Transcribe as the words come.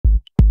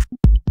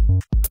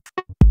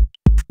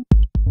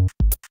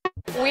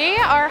We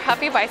are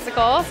Huffy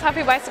Bicycles.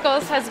 Huffy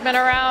Bicycles has been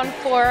around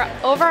for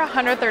over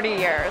 130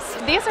 years.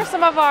 These are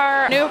some of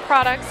our new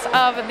products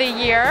of the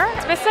year,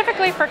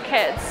 specifically for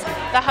kids.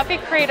 The Huffy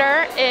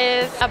Crater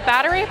is a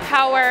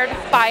battery-powered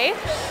bike.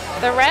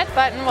 The red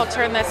button will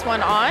turn this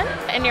one on,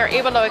 and you're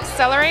able to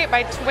accelerate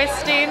by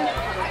twisting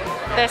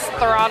this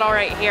throttle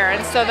right here.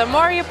 And so the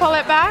more you pull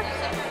it back,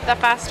 the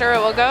faster it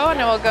will go, and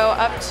it will go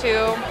up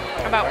to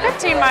about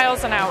 15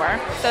 miles an hour.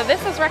 So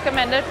this is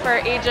recommended for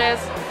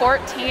ages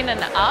 14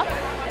 and up.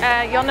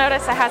 You'll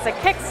notice it has a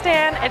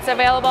kickstand. It's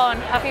available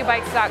on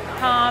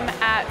huffybikes.com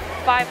at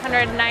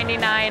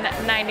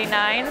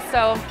 $599.99.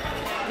 So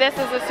this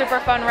is a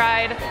super fun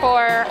ride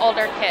for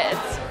older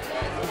kids.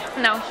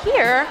 Now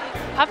here,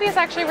 Huffy is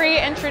actually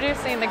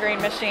reintroducing the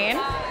Green Machine.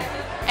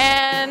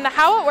 And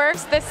how it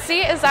works, this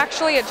seat is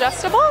actually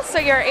adjustable, so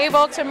you're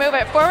able to move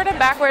it forward and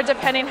backward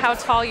depending how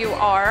tall you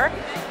are.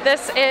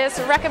 This is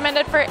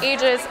recommended for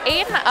ages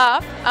 8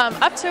 and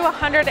up to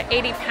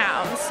 180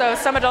 pounds. So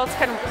some adults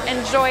can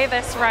enjoy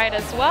this ride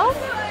as well.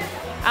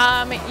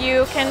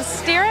 You can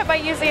steer it by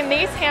using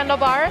these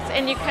handlebars,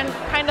 and you can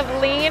kind of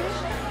lean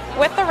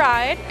with the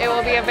ride. It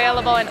will be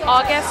available in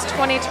August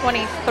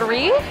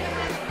 2023.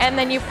 And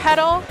then you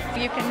pedal,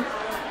 you can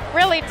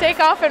really take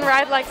off and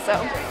ride like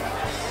so.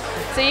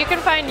 So you can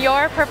find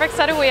your perfect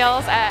set of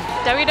wheels at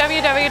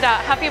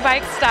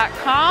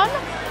www.huffybikes.com,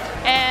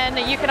 and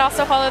you can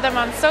also follow them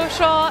on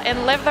social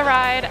and live the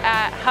ride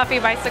at Huffy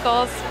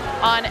Bicycles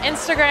on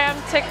Instagram,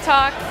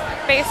 TikTok,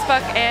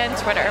 Facebook, and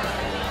Twitter.